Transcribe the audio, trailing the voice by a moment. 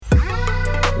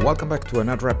Welcome back to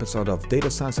another episode of Data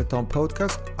Science at Home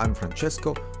podcast. I'm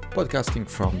Francesco, podcasting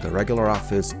from the regular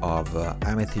office of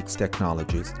Amethix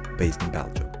Technologies based in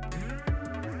Belgium.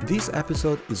 This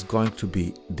episode is going to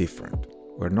be different.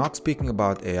 We're not speaking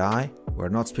about AI, we're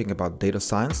not speaking about data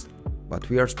science, but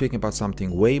we are speaking about something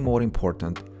way more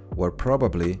important where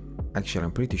probably, actually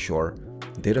I'm pretty sure,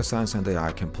 data science and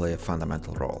AI can play a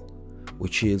fundamental role,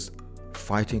 which is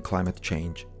fighting climate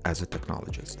change as a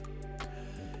technologist.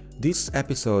 This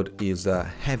episode is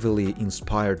heavily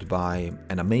inspired by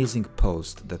an amazing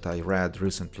post that I read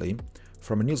recently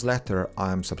from a newsletter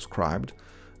I'm subscribed.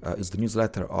 It's the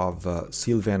newsletter of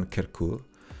Sylvain Kercoul.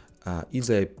 He's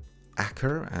a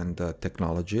hacker and a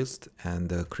technologist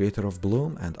and creator of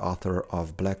Bloom and author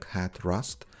of Black Hat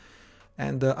Rust.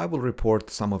 And I will report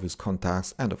some of his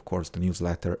contacts and of course the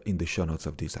newsletter in the show notes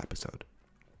of this episode.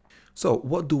 So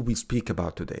what do we speak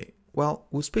about today? Well,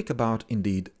 we speak about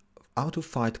indeed how to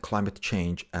fight climate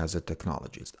change as a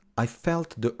technologist. I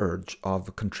felt the urge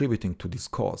of contributing to this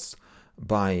cause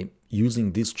by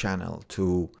using this channel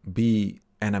to be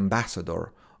an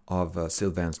ambassador of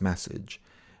Sylvain's message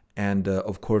and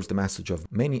of course the message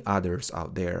of many others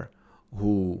out there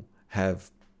who have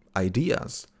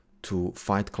ideas to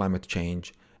fight climate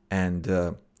change and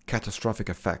the catastrophic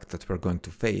effect that we're going to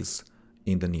face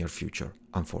in the near future,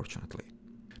 unfortunately.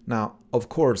 Now, of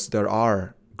course, there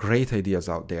are great ideas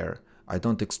out there. I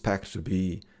don't expect to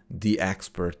be the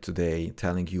expert today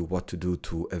telling you what to do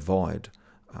to avoid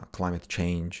climate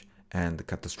change and the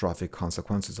catastrophic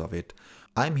consequences of it.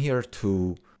 I'm here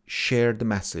to share the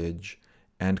message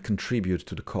and contribute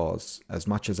to the cause as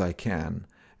much as I can,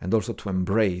 and also to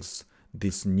embrace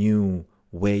this new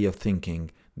way of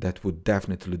thinking that would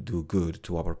definitely do good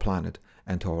to our planet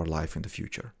and to our life in the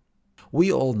future.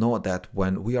 We all know that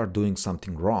when we are doing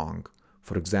something wrong,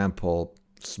 for example,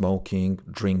 smoking,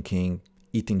 drinking,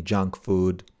 eating junk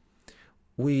food,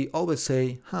 we always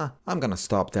say, I'm gonna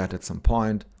stop that at some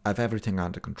point, I have everything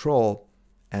under control,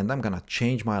 and I'm gonna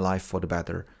change my life for the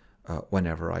better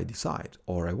whenever I decide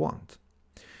or I want.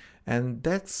 And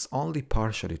that's only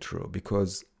partially true,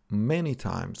 because many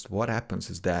times what happens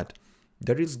is that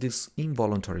there is this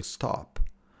involuntary stop.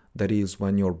 That is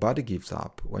when your body gives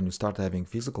up, when you start having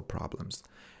physical problems,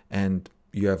 and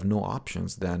you have no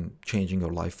options than changing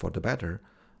your life for the better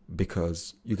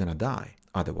because you're gonna die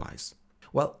otherwise.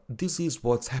 Well, this is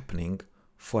what's happening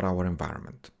for our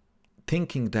environment.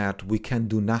 Thinking that we can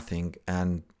do nothing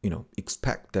and,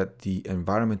 expect that the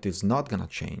environment is not gonna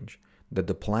change, that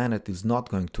the planet is not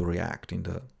going to react in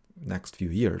the next few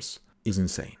years is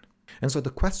insane. And so the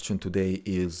question today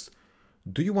is,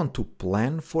 do you want to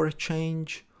plan for a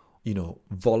change,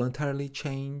 voluntarily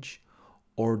change,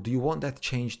 or do you want that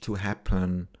change to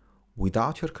happen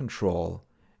without your control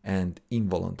and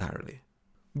involuntarily?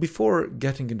 Before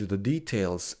getting into the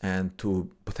details and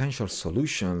to potential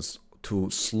solutions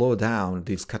to slow down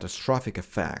these catastrophic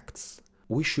effects,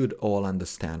 we should all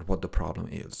understand what the problem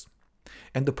is.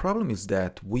 And the problem is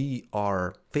that we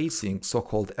are facing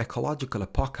so-called ecological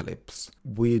apocalypse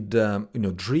with,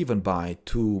 driven by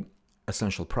two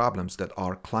essential problems that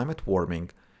are climate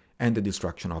warming and the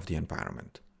destruction of the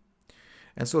environment.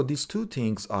 And so these two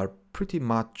things are pretty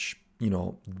much,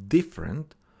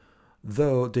 different,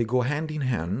 though they go hand in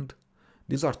hand.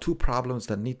 These are two problems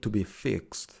that need to be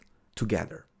fixed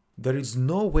together. There is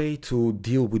no way to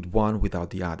deal with one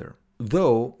without the other,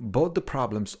 though both the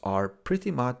problems are pretty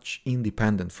much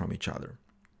independent from each other,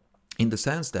 in the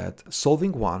sense that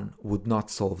solving one would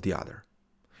not solve the other.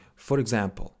 For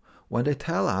example, when they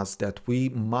tell us that we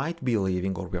might be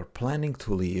living or we are planning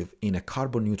to live in a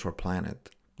carbon neutral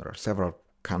planet, there are several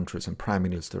countries and prime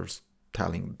ministers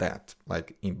telling that, by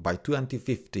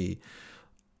 2050,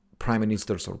 prime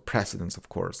ministers or presidents, of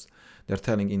course, they're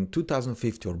telling in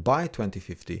 2050 or by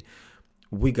 2050,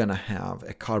 we're gonna have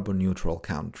a carbon neutral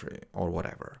country or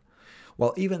whatever.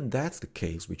 Well, even that's the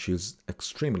case, which is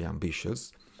extremely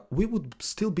ambitious, we would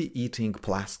still be eating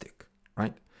plastic,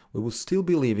 right? We would still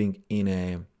be living in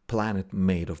a planet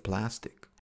made of plastic.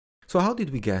 So how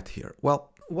did we get here? Well,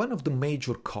 one of the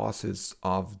major causes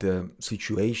of the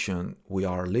situation we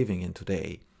are living in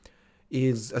today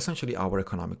is essentially our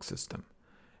economic system.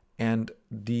 And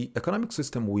the economic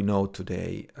system we know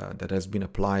today that has been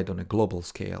applied on a global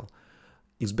scale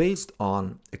is based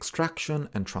on extraction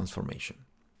and transformation.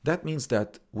 That means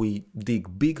that we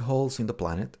dig big holes in the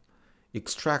planet,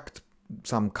 extract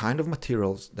some kind of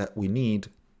materials that we need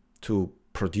to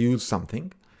produce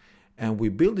something, and we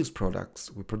build these products,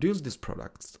 we produce these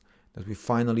products that we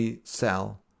finally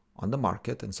sell on the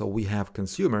market. And so we have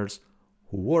consumers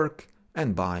who work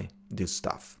and buy this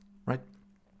stuff, right?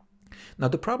 Now,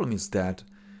 the problem is that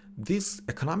this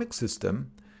economic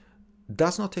system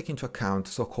does not take into account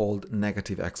so-called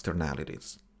negative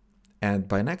externalities. And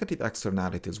by negative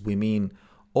externalities, we mean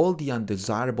all the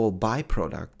undesirable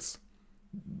byproducts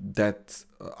that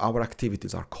our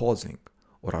activities are causing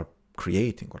or are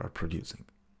creating or are producing.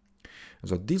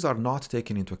 So these are not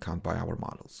taken into account by our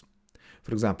models.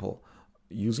 For example,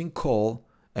 using coal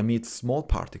emits small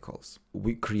particles.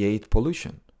 We create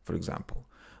pollution, for example.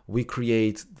 We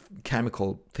create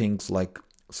chemical things like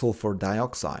sulfur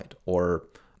dioxide or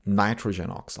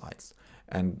nitrogen oxides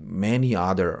and many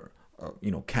other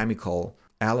chemical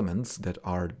elements that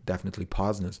are definitely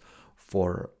poisonous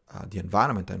for the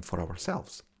environment and for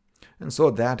ourselves. And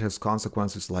so that has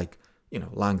consequences like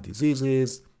lung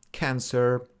diseases,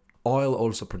 cancer. Oil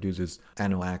also produces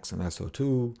NOx and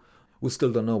SO2. We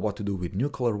still don't know what to do with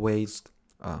nuclear waste.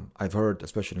 I've heard,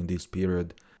 especially in this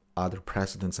period, other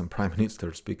presidents and prime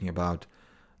ministers speaking about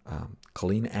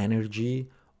clean energy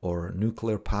or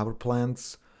nuclear power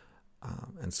plants,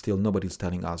 and still nobody's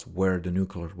telling us where the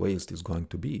nuclear waste is going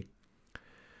to be.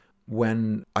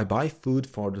 When I buy food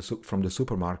from the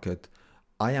supermarket,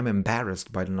 I am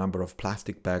embarrassed by the number of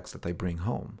plastic bags that I bring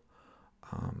home.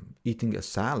 Eating a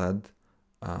salad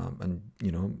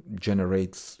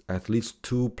generates at least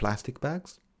 2 plastic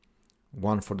bags,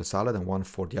 one for the salad and one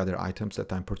for the other items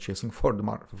that I'm purchasing from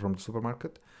the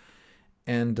supermarket,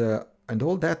 and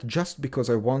all that just because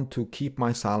I want to keep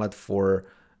my salad for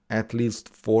at least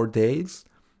 4 days.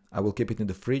 I will keep it in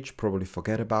the fridge, probably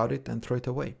forget about it, and throw it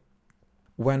away.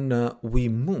 When we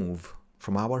move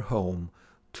from our home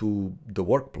to the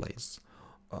workplace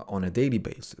on a daily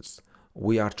basis,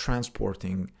 we are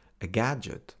transporting a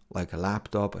gadget like a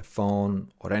laptop, a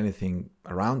phone, or anything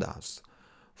around us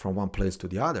from one place to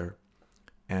the other,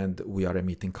 and we are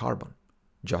emitting carbon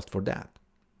just for that.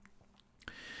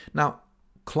 Now,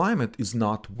 climate is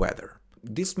not weather.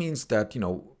 This means that,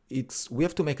 we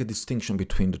have to make a distinction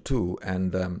between the two,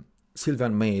 and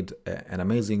Sylvain made an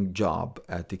amazing job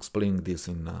at explaining this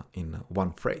in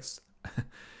one phrase.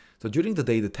 So during the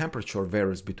day, the temperature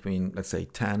varies between, let's say,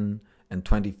 10 and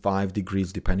 25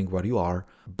 degrees, depending where you are,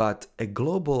 but a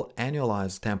global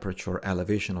annualized temperature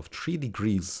elevation of 3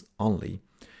 degrees only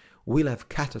will have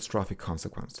catastrophic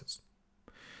consequences.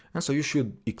 And so you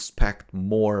should expect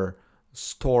more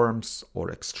storms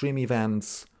or extreme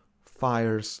events,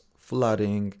 fires,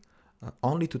 flooding.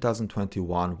 Only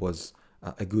 2021 was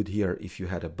a good year if you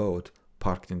had a boat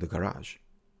parked in the garage.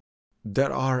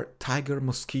 There are tiger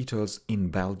mosquitoes in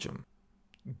Belgium.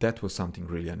 That was something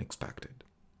really unexpected.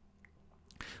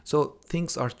 So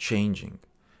things are changing,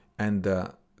 and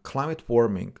climate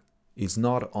warming is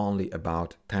not only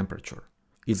about temperature.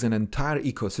 It's an entire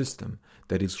ecosystem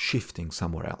that is shifting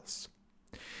somewhere else.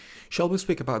 Shall we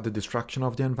speak about the destruction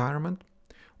of the environment?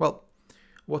 Well,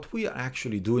 what we are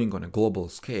actually doing on a global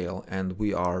scale, and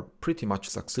we are pretty much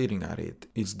succeeding at it,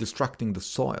 is destructing the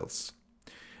soils.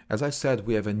 As I said,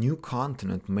 we have a new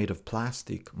continent made of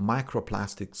plastic,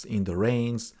 microplastics in the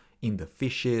rains, in the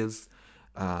fishes.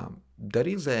 There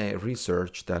is a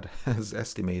research that has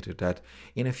estimated that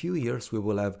in a few years we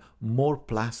will have more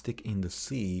plastic in the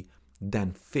sea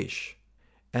than fish.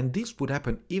 And this would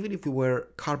happen even if we were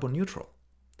carbon neutral.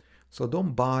 So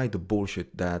don't buy the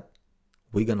bullshit that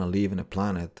we're gonna live in a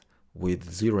planet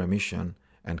with zero emission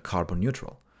and carbon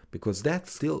neutral, because that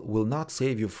still will not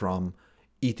save you from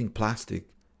eating plastic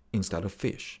instead of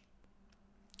fish.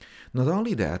 Not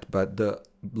only that, but the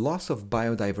loss of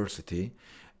biodiversity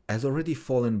has already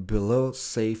fallen below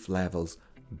safe levels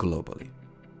globally.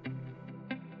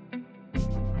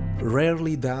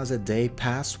 Rarely does a day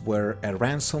pass where a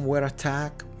ransomware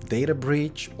attack, data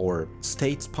breach, or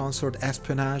state-sponsored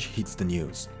espionage hits the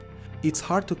news. It's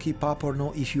hard to keep up or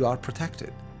know if you are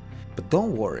protected. But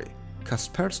don't worry,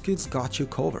 Kaspersky's got you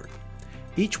covered.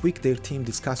 Each week their team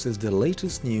discusses the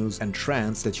latest news and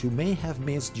trends that you may have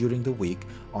missed during the week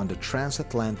on the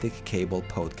Transatlantic Cable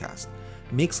podcast,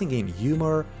 mixing in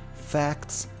humor,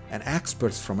 facts, and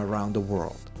experts from around the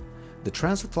world. The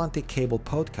Transatlantic Cable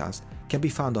podcast can be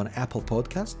found on Apple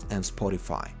Podcasts and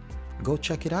Spotify. Go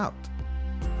check it out.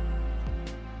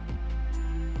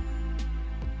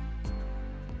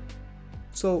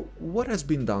 So, what has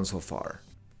been done so far?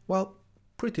 Well,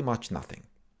 pretty much nothing.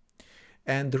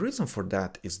 And the reason for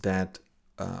that is that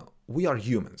we are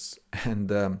humans,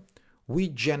 and we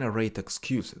generate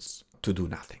excuses to do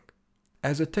nothing.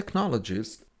 As a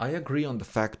technologist, I agree on the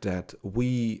fact that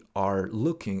we are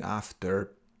looking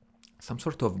after some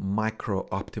sort of micro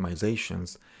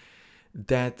optimizations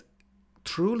that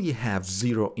truly have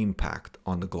zero impact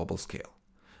on the global scale.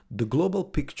 The global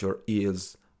picture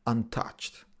is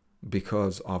untouched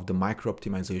because of the micro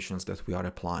optimizations that we are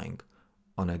applying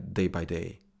on a day by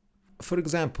day. For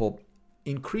example,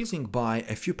 increasing by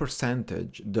a few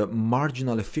percentage the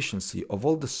marginal efficiency of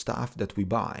all the stuff that we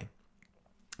buy,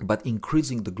 but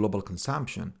increasing the global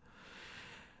consumption,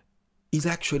 is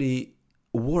actually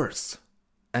worse.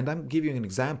 And I'm giving you an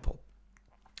example.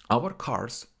 Our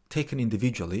cars, taken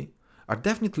individually, are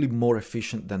definitely more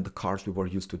efficient than the cars we were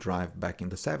used to drive back in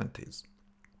the 70s.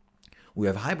 We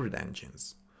have hybrid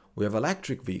engines. We have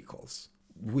electric vehicles.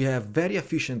 We have very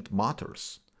efficient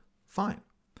motors. Fine.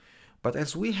 But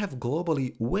as we have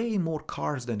globally way more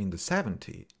cars than in the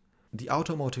 70s, the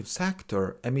automotive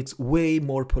sector emits way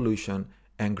more pollution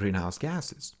and greenhouse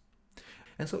gases.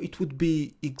 And so it would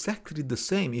be exactly the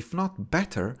same, if not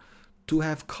better, to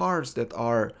have cars that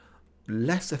are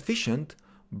less efficient,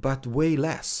 but way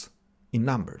less in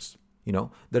numbers.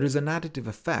 There is an additive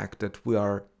effect that we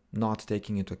are not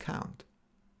taking into account.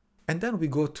 And then we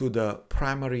go to the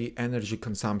primary energy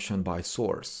consumption by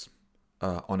source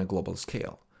on a global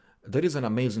scale. There is an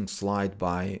amazing slide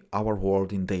by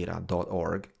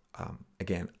ourworldindata.org.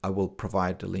 Again, I will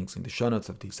provide the links in the show notes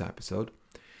of this episode,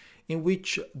 in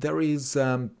which there is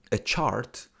a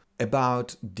chart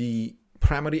about the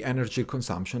primary energy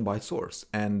consumption by source.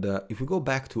 And if we go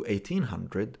back to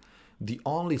 1800, the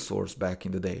only source back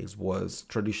in the days was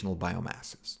traditional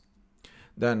biomasses.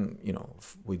 Then,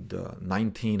 with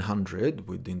 1900,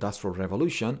 with the Industrial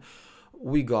Revolution,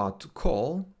 we got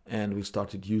coal and we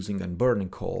started using and burning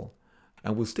coal.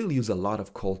 And we still use a lot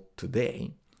of coal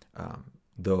today,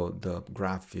 though the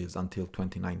graph is until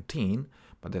 2019,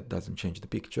 but that doesn't change the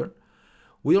picture.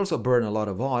 We also burn a lot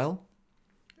of oil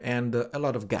and a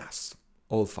lot of gas,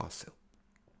 all fossil.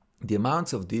 The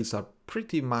amounts of these are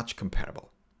pretty much comparable.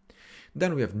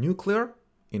 Then we have nuclear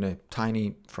in a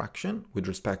tiny fraction with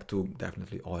respect to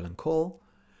definitely oil and coal,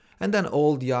 and then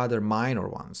all the other minor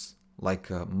ones like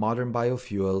modern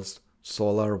biofuels,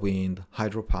 solar, wind,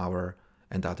 hydropower,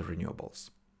 and other renewables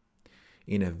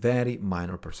in a very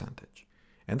minor percentage.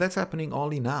 And that's happening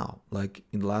only now, like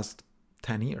in the last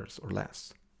 10 years or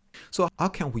less. So how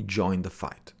can we join the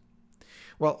fight?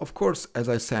 Well, of course, as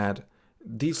I said,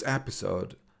 this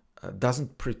episode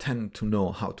doesn't pretend to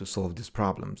know how to solve these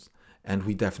problems, and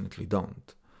we definitely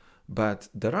don't. But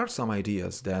there are some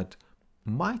ideas that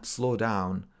might slow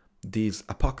down this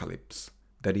apocalypse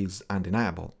that is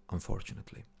undeniable,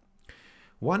 unfortunately.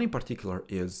 One in particular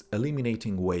is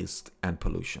eliminating waste and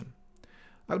pollution.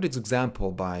 I have this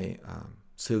example by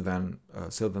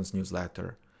Sylvan's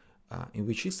newsletter, in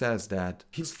which he says that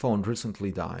his phone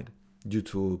recently died due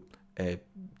to a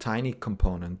tiny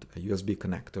component, a USB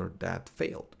connector, that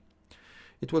failed.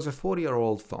 It was a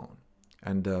 40-year-old phone,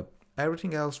 and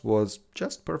everything else was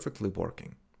just perfectly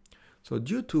working. So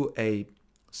due to a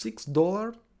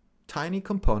 $6 tiny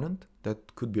component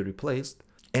that could be replaced,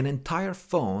 an entire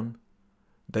phone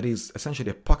that is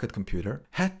essentially a pocket computer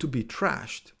had to be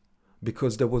trashed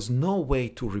because there was no way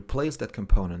to replace that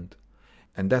component.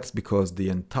 And that's because the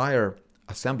entire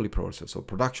assembly process or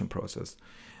production process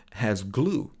has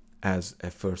glue as a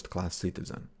first-class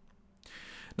citizen.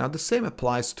 Now, the same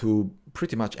applies to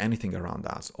pretty much anything around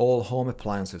us, all home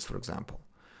appliances, for example.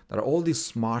 There are all these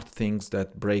smart things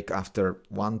that break after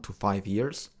 1 to 5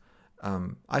 years.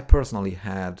 I personally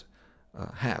have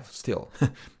still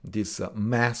this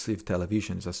massive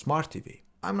television. It's a smart TV.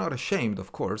 I'm not ashamed,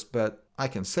 of course, but I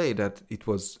can say that it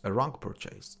was a wrong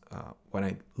purchase when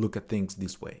I look at things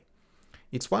this way.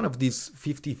 It's one of these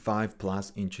 55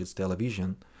 plus inches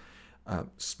television,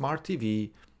 smart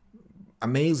TV,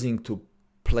 amazing to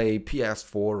play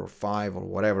PS4 or 5 or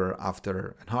whatever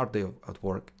after a hard day at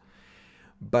work.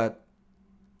 But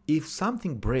if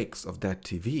something breaks of that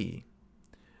TV,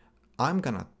 I'm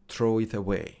gonna throw it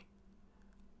away.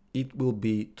 It will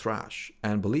be trash.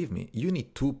 And believe me, you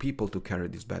need 2 people to carry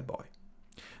this bad boy.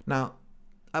 Now,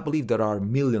 I believe there are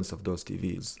millions of those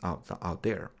TVs out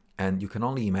there, and you can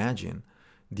only imagine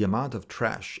the amount of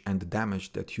trash and the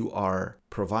damage that you are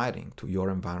providing to your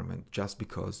environment just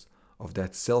because of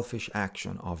that selfish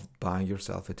action of buying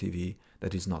yourself a TV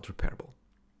that is not repairable.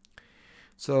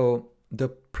 So the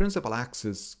principal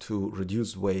axis to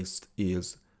reduce waste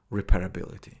is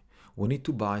repairability. We need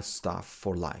to buy stuff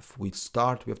for life. We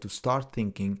have to start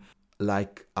thinking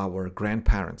like our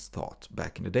grandparents thought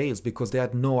back in the days because they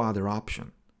had no other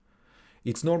option.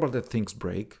 It's normal that things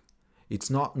break. It's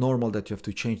not normal that you have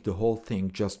to change the whole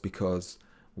thing just because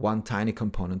one tiny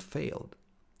component failed.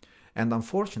 And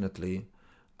unfortunately,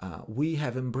 we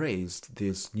have embraced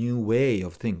this new way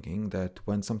of thinking that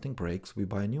when something breaks, we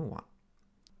buy a new one.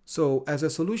 So as a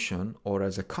solution or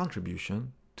as a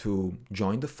contribution to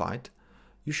join the fight,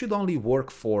 you should only work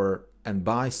for and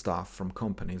buy stuff from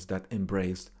companies that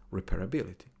embrace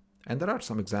repairability. And there are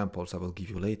some examples I will give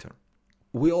you later.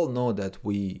 We all know that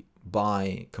we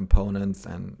buy components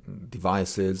and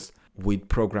devices with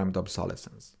programmed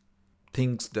obsolescence.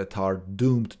 Things that are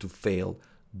doomed to fail,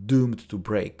 doomed to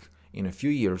break in a few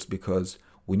years because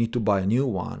we need to buy a new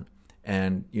one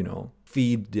and,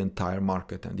 feed the entire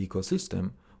market and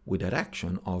ecosystem with that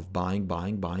action of buying.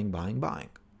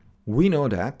 We know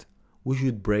that. We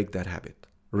should break that habit.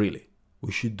 Really.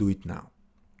 We should do it now.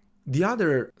 The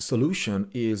other solution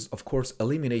is, of course,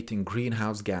 eliminating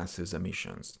greenhouse gases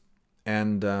emissions.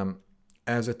 And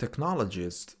as a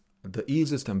technologist, the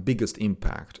easiest and biggest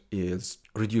impact is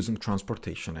reducing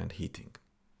transportation and heating.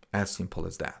 As simple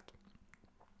as that.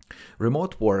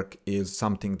 Remote work is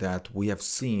something that we have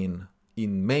seen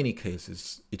in many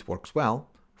cases. It works well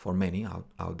for many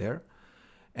out there.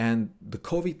 And the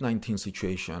COVID-19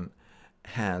 situation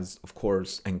has, of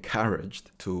course,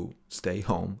 encouraged to stay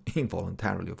home,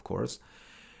 involuntarily, of course.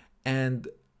 And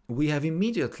we have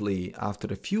immediately, after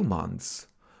a few months,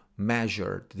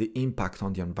 measured the impact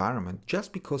on the environment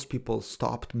just because people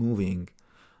stopped moving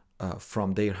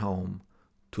from their home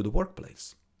to the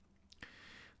workplace.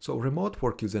 So remote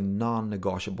work is a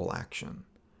non-negotiable action.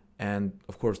 And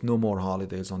of course, no more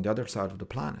holidays on the other side of the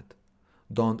planet.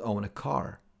 Don't own a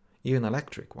car, even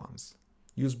electric ones.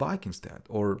 Use bike instead,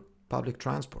 or public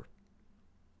transport.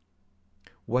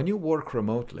 When you work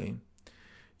remotely,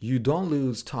 you don't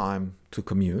lose time to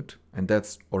commute, and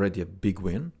that's already a big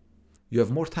win. You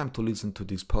have more time to listen to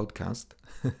this podcast.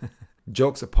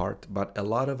 Jokes apart, but a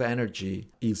lot of energy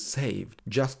is saved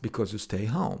just because you stay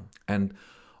home. And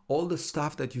all the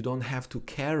stuff that you don't have to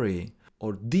carry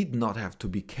or did not have to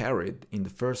be carried in the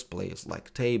first place,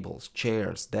 like tables,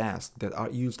 chairs, desks, that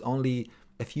are used only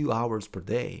a few hours per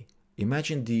day.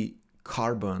 Imagine the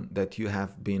carbon that you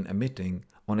have been emitting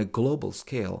on a global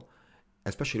scale,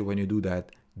 especially when you do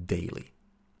that daily.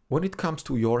 When it comes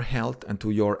to your health and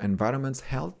to your environment's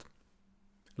health,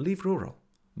 live rural,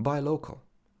 buy local,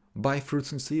 buy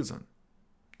fruits in season.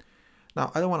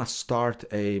 Now, I don't want to start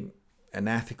an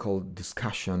ethical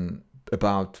discussion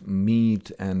about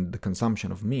meat and the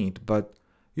consumption of meat, but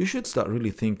you should start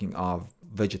really thinking of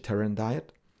vegetarian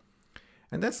diet.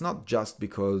 And that's not just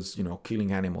because,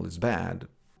 killing animal is bad,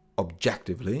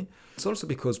 objectively. It's also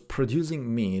because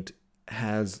producing meat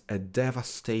has a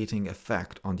devastating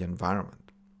effect on the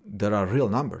environment. There are real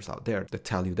numbers out there that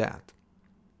tell you that.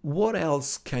 What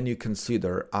else can you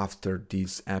consider after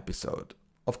this episode?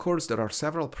 Of course, there are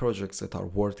several projects that are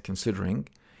worth considering,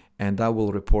 and I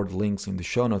will report links in the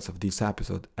show notes of this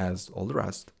episode as all the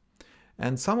rest.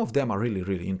 And some of them are really,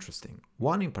 really interesting.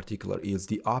 One in particular is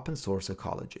the open source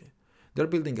ecology. They're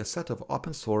building a set of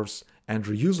open source and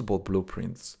reusable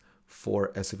blueprints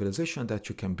for a civilization that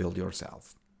you can build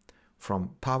yourself,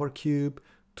 from PowerCube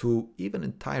to even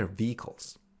entire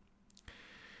vehicles.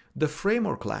 The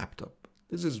Framework laptop,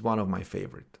 this is one of my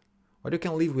favorite. While you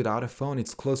can live without a phone,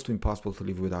 it's close to impossible to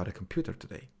live without a computer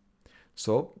today.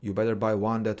 So you better buy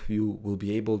one that you will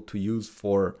be able to use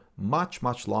for much,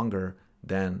 much longer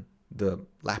than the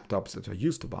laptops that you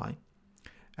used to buy.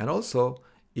 And also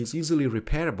is easily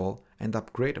repairable and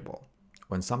upgradable.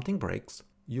 When something breaks,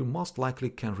 you most likely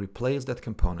can replace that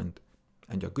component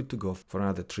and you're good to go for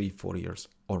another 3-4 years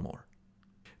or more.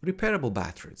 Repairable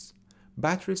batteries.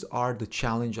 Batteries are the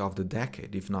challenge of the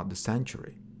decade, if not the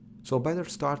century. So better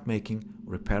start making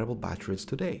repairable batteries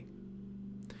today.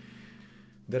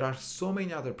 There are so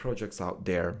many other projects out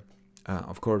there.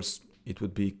 Of course, it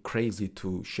would be crazy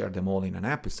to share them all in an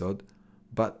episode,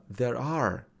 but there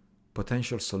are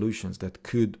potential solutions that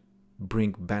could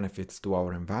bring benefits to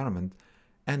our environment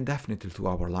and definitely to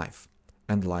our life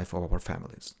and the life of our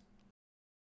families.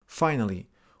 Finally,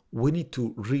 we need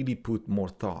to really put more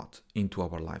thought into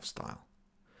our lifestyle.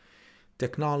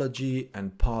 Technology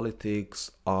and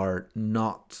politics are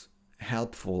not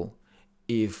helpful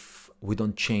if we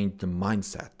don't change the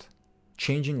mindset.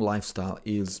 Changing lifestyle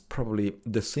is probably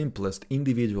the simplest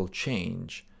individual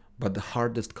change, but the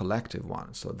hardest collective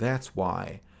one. So that's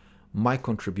why my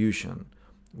contribution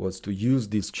was to use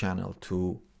this channel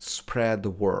to spread the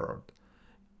word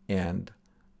and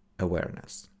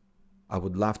awareness. I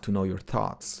would love to know your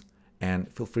thoughts, and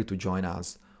feel free to join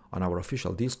us on our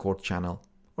official Discord channel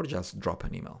or just drop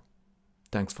an email.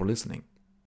 Thanks for listening.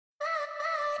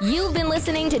 You've been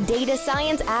listening to Data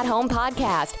Science at Home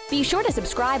podcast. Be sure to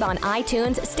subscribe on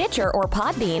iTunes, Stitcher, or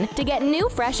Podbean to get new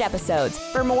fresh episodes.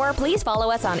 For more, please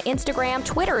follow us on Instagram,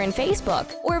 Twitter, and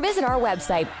Facebook, or visit our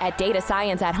website at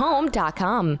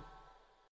datascienceathome.com.